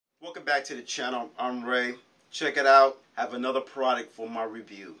Welcome back to the channel. I'm Ray. Check it out. I have another product for my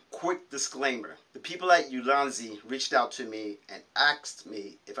review. Quick disclaimer. The people at Ulanzi reached out to me and asked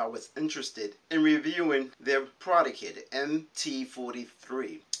me if I was interested in reviewing their product here, the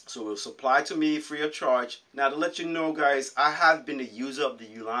MT43. So it was supplied to me free of charge. Now to let you know guys, I have been a user of the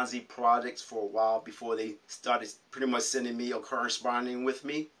Ulanzi products for a while before they started pretty much sending me or corresponding with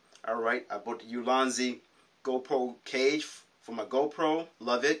me. Alright, I bought the Ulanzi GoPro cage for my GoPro,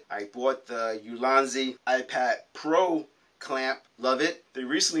 love it. I bought the Ulanzi iPad Pro clamp, love it. They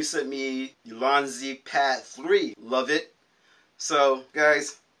recently sent me Ulanzi Pad 3, love it. So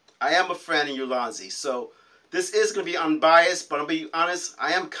guys, I am a fan of Ulanzi, so this is going to be unbiased, but I'll be honest,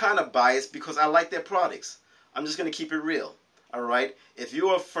 I am kind of biased because I like their products. I'm just going to keep it real, alright? If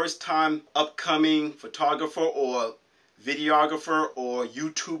you're a first time upcoming photographer or videographer or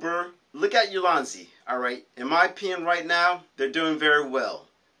YouTuber, look at Ulanzi, alright? In my opinion right now, they're doing very well.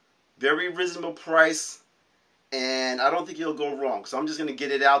 Very reasonable price, and I don't think you'll go wrong. So I'm just going to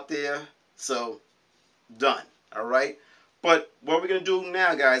get it out there. So, done, alright? But what we're going to do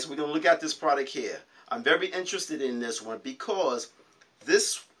now, guys, we're going to look at this product here. I'm very interested in this one because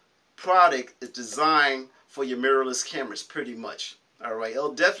this product is designed for your mirrorless cameras, pretty much. Alright,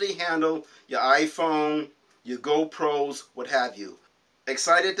 it'll definitely handle your iPhone, your GoPros, what have you.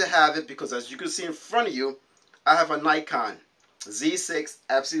 Excited to have it because as you can see in front of you, I have a Nikon Z6.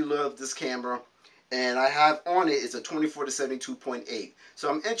 Absolutely love this camera, and I have on it is a 24 to 72.8. So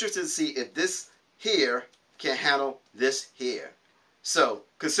I'm interested to see if this here can handle this here. So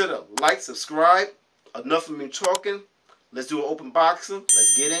consider like, subscribe. Enough of me talking. Let's do an open boxing.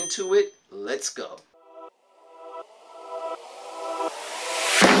 Let's get into it. Let's go.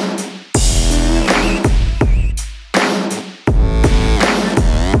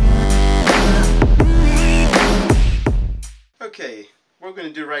 Okay, what we're going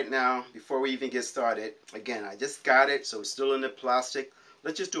to do right now, before we even get started, again, I just got it, so it's still in the plastic.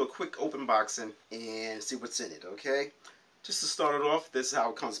 Let's just do a quick open boxing and see what's in it, okay? Just to start it off, this is how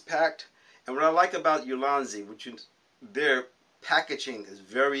it comes packed. And what I like about Ulanzi, their packaging is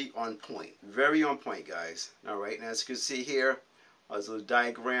very on point. Very on point, guys. Alright, and as you can see here, there's a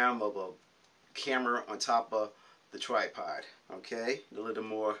diagram of a camera on top of the tripod. Okay, a little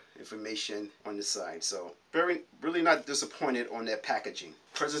more information on the side. So really not disappointed on their packaging.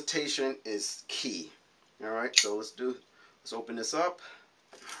 Presentation is key. Alright, so let's open this up.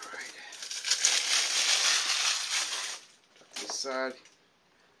 Alright. This side.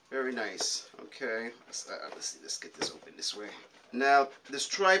 Very nice. Okay, let's see, let's get this open this way. Now this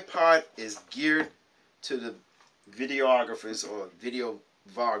tripod is geared to the videographers or video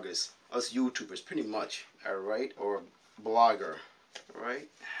vloggers, us YouTubers pretty much, alright, or blogger. Alright,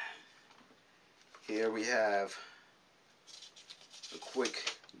 here we have the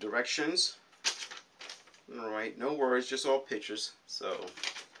quick directions. Alright, no words, just all pictures. So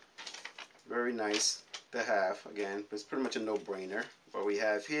very nice to have. Again, it's pretty much a no-brainer. What we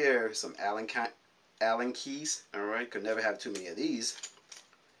have here, some Allen keys. Alright, could never have too many of these.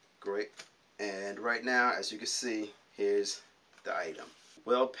 Great. And right now, as you can see, here's the item.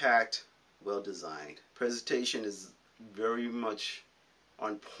 Well packed, well designed. Presentation is very much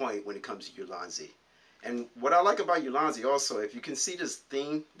on point when it comes to Ulanzi. And what I like about Ulanzi also, if you can see this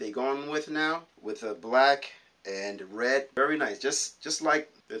theme they're going with now, with the black and the red, very nice. Just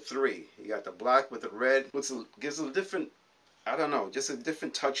like the three. You got the black with the red. Gives a different, I don't know, just a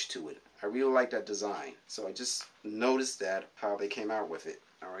different touch to it. I really like that design. So I just noticed that, how they came out with it.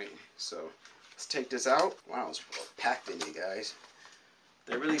 Alright, so let's take this out. Wow, it's packed in here, guys.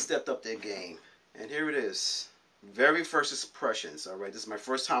 They really stepped up their game. And here it is. Very first impressions. Alright, this is my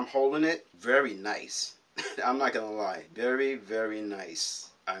first time holding it. Very nice. I'm not gonna lie. Very, very nice.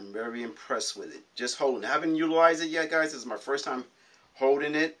 I'm very impressed with it. Just holding it. I haven't utilized it yet, guys. This is my first time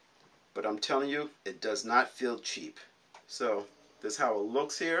holding it. But I'm telling you, it does not feel cheap. So, this is how it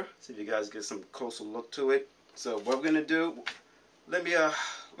looks here. See if you guys get some closer look to it. So, what we're gonna do,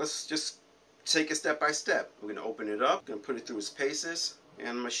 let's just take it step by step. We're gonna open it up. We're gonna put it through its paces. And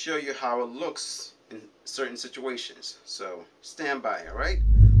I'm gonna show you how it looks in certain situations. So, stand by, alright?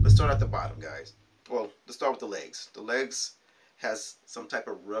 Let's start at the bottom, guys. Well, let's start with the legs. The legs has some type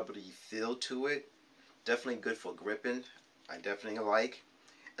of rubbery feel to it. Definitely good for gripping. I definitely like.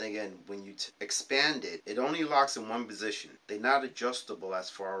 And again, when you expand it, it only locks in one position. They're not adjustable as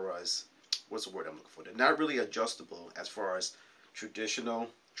far as, what's the word I'm looking for? They're not really adjustable as far as traditional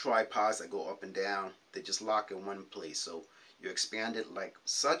tripods that go up and down. They just lock in one place. So you expand it like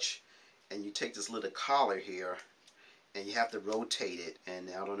such, and you take this little collar here, and you have to rotate it. And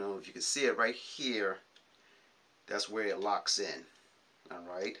I don't know if you can see it right here. That's where it locks in.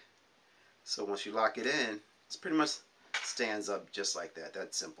 Alright, So once you lock it in, it's pretty much stands up just like that.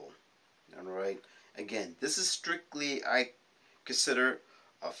 That's simple. Alright. Again, this is strictly, I consider,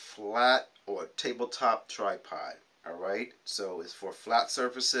 a flat or tabletop tripod. Alright. So it's for flat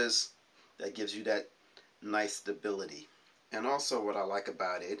surfaces. That gives you that nice stability. And also what I like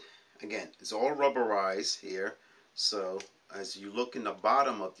about it, again, it's all rubberized here. So as you look in the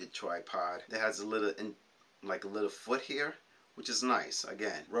bottom of the tripod, it has a little, like a little foot here, which is nice.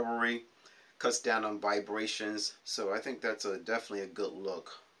 Again, rubbery, cuts down on vibrations. So I think that's definitely a good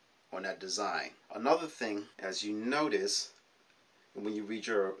look on that design. Another thing, as you notice, when you read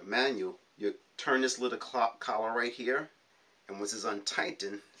your manual, you turn this little collar right here, and once it's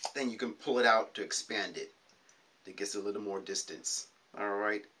untightened, then you can pull it out to expand it. It gets a little more distance.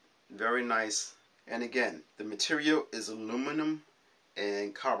 Alright, very nice. And again, the material is aluminum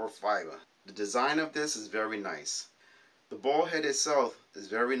and carbon fiber. The design of this is very nice. The ball head itself is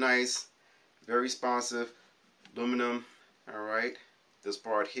very nice, very responsive, aluminum. Alright, this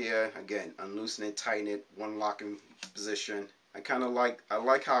part here, again, unloosen it, tighten it, one locking position. I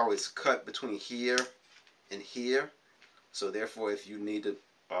like how it's cut between here and here. So therefore, if you need to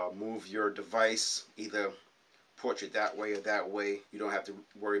move your device, either portrait that way or that way, you don't have to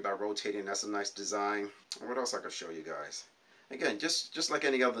worry about rotating. That's a nice design. And what else I can show you guys? Again, just like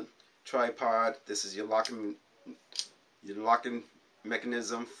any other tripod, this is your locking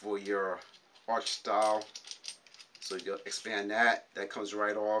mechanism for your arch style. So you expand that comes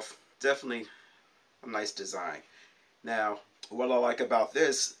right off. Definitely a nice design. Now, what I like about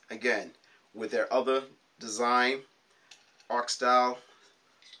this, again, with their other design, arc style,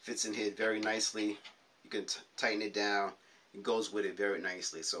 fits in here very nicely. You can tighten it down. It goes with it very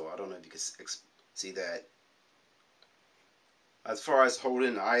nicely. So I don't know if you can see that. As far as holding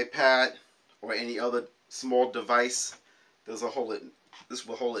an iPad or any other small device, this will hold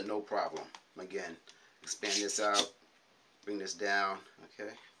it no problem. Again, expand this out, bring this down.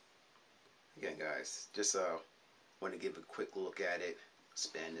 Okay. Again, guys, just want to give a quick look at it.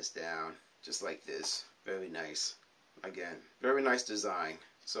 Expand this down, just like this. Very nice. Again, very nice design.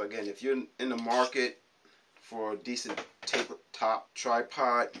 So again, if you're in the market for a decent tabletop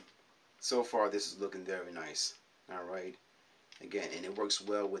tripod, so far this is looking very nice. Alright. Again, and it works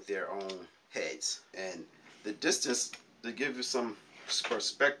well with their own heads. And the distance, to give you some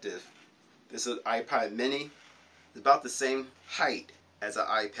perspective, this is an iPad mini. It's about the same height as an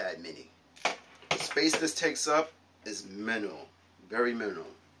iPad mini. The space this takes up is minimal. Very minimal.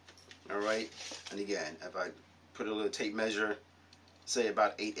 Alright. And again, if I put a little tape measure, say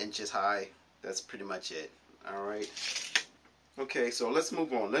about 8 inches high, that's pretty much it. Alright. Okay, so let's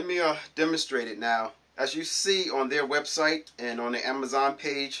move on. Let me demonstrate it now. As you see on their website and on the Amazon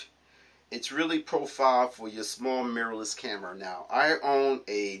page, it's really profiled for your small mirrorless camera. Now, I own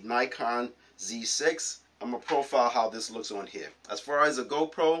a Nikon Z6. I'm going to profile how this looks on here. As far as a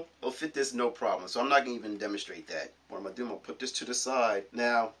GoPro, it'll fit this no problem. So I'm not going to even demonstrate that. What I'm going to do, I'm going to put this to the side.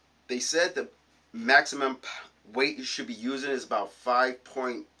 Now, they said the maximum weight you should be using is about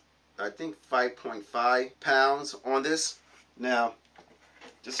 5.5 pounds on this. Now,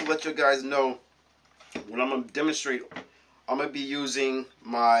 just to let you guys know, when I'm going to demonstrate, I'm going to be using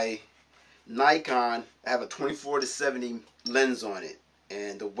my Nikon. I have a 24-70 lens on it,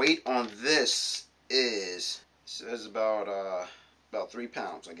 and the weight on this is, it says about 3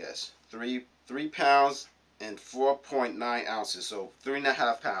 pounds, I guess. 3 pounds and 4.9 ounces, so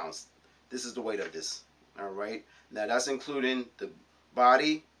 3.5 pounds. This is the weight of this. Alright, now that's including the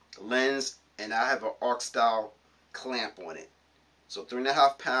body, lens, and I have an arc style clamp on it. So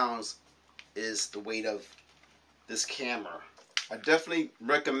 3.5 pounds is the weight of this camera. I definitely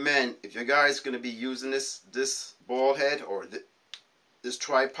recommend, if you guys going to be using this ball head or this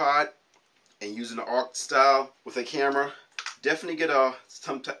tripod and using the arc style with a camera, definitely get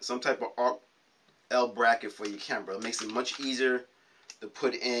some type of arc L bracket for your camera. It makes it much easier to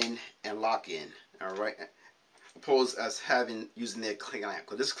put in and lock in. Alright, opposed as using their clamp,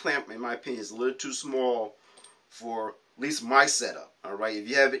 because this clamp, in my opinion, is a little too small for at least my setup. Alright, if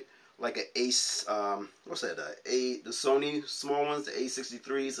you have it like an Ace, what's that? The Sony small ones, the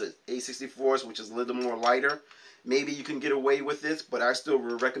A63s, the A64s, which is a little more lighter, maybe you can get away with this, but I still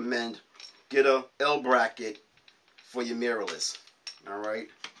would recommend get a L bracket for your mirrorless. Alright,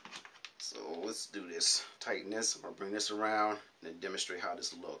 so let's do this. Tighten this. I'll bring this around and demonstrate how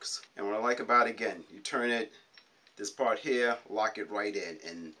this looks. And what I like about it, again, you turn it, this part here, lock it right in,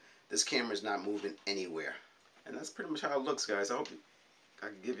 and this camera is not moving anywhere. And that's pretty much how it looks, guys. I hope I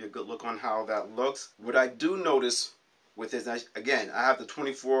can give you a good look on how that looks. What I do notice with this, again, I have the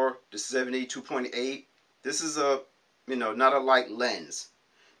 24-70 2.8. This is a, not a light lens.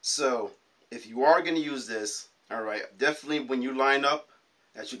 So if you are going to use this, all right, definitely when you line up,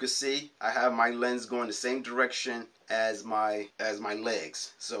 as you can see, I have my lens going the same direction as my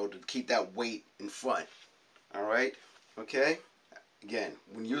legs, so to keep that weight in front. All right, okay. Again,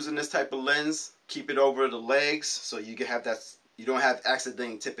 when using this type of lens, keep it over the legs so you can have that. You don't have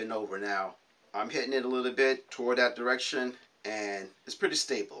accidentally tipping over. Now, I'm hitting it a little bit toward that direction, and it's pretty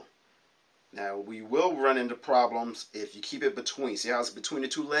stable. Now, we will run into problems if you keep it between. See how it's between the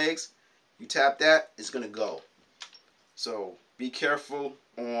two legs? You tap that, it's going to go. So be careful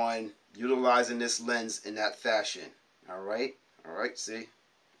on utilizing this lens in that fashion. All right, see,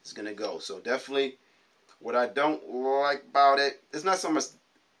 it's going to go. So definitely, what I don't like about it, it's not so much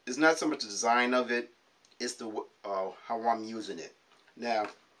the design of it, it's the how I'm using it. Now,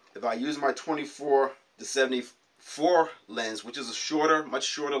 if I use my 24 to 74 lens, which is a shorter, much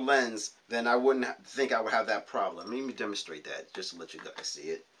shorter lens, then I wouldn't think I would have that problem. Let me demonstrate that just to let you guys see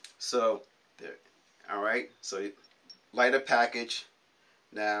it. So there, all right. So lighter package.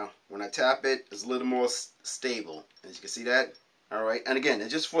 Now, when I tap it, it's a little more stable. As you can see that. All right. And again,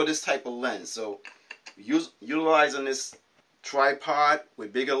 it's just for this type of lens. So utilizing this tripod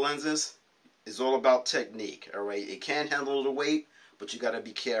with bigger lenses is all about technique. All right. It can handle the weight, but you got to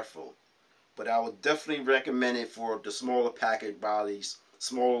be careful. But I would definitely recommend it for the smaller package bodies,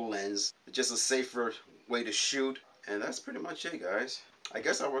 smaller lens. It's just a safer way to shoot. And that's pretty much it, guys. I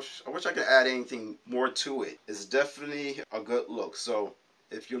guess I wish I could add anything more to it. It's definitely a good look. So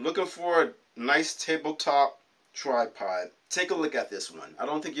if you're looking for a nice tabletop tripod, take a look at this one. I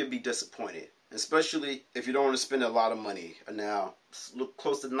don't think you'll be disappointed, especially if you don't want to spend a lot of money. Now, look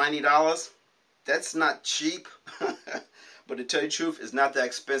close to $90. That's not cheap, but to tell you the truth, it's not that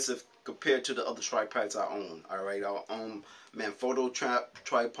expensive compared to the other tripods I own. All right, I own photo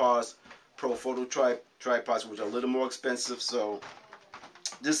tripods, pro photo tripods, which are a little more expensive. So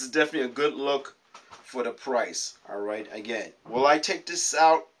this is definitely a good look for the price. All right, again, will I take this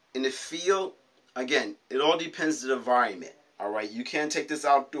out in the field? Again, it all depends on the environment. All right, you can take this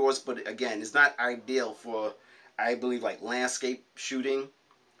outdoors, but again, it's not ideal for, I believe, like landscape shooting.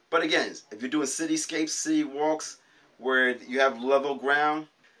 But again, if you're doing cityscapes, city walks, where you have level ground,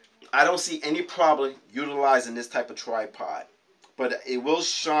 I don't see any problem utilizing this type of tripod. But it will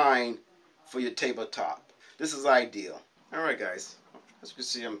shine for your tabletop. This is ideal. All right, guys. As you can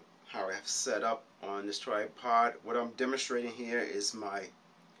see, how I have set up on this tripod. What I'm demonstrating here is my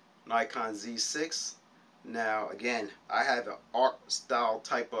Nikon Z6. Now, again, I have an art style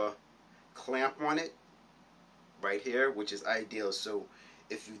type of clamp on it right here, which is ideal. So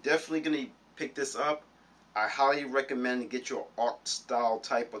if you're definitely going to pick this up, I highly recommend to get your art style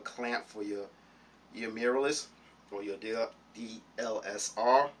type of clamp for your mirrorless or your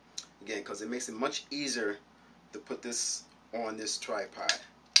DSLR. Again, because it makes it much easier to put this on this tripod.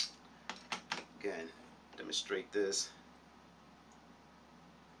 Again, demonstrate this.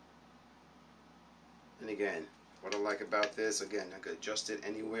 And again, what I like about this, again, I could adjust it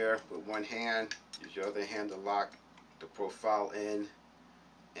anywhere with one hand. Use your other hand to lock the profile in,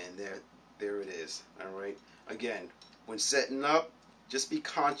 and there it is. All right. Again, when setting up, just be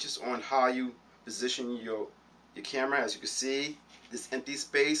conscious on how you position your camera. As you can see, this empty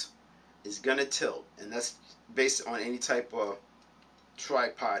space is gonna tilt, and that's based on any type of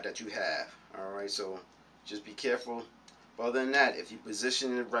tripod that you have. All right. So just be careful. But other than that, if you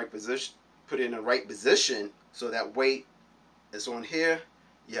position in the right position, put it in the right position so that weight is on here,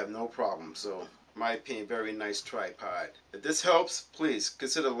 you have no problem. So in my opinion, very nice tripod. If this helps, please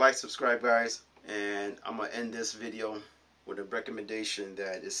consider like, subscribe, guys, and I'm gonna end this video with a recommendation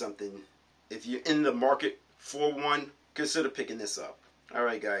that is something, if you're in the market for one, consider picking this up. All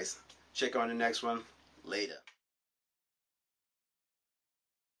right, guys, check on the next one later.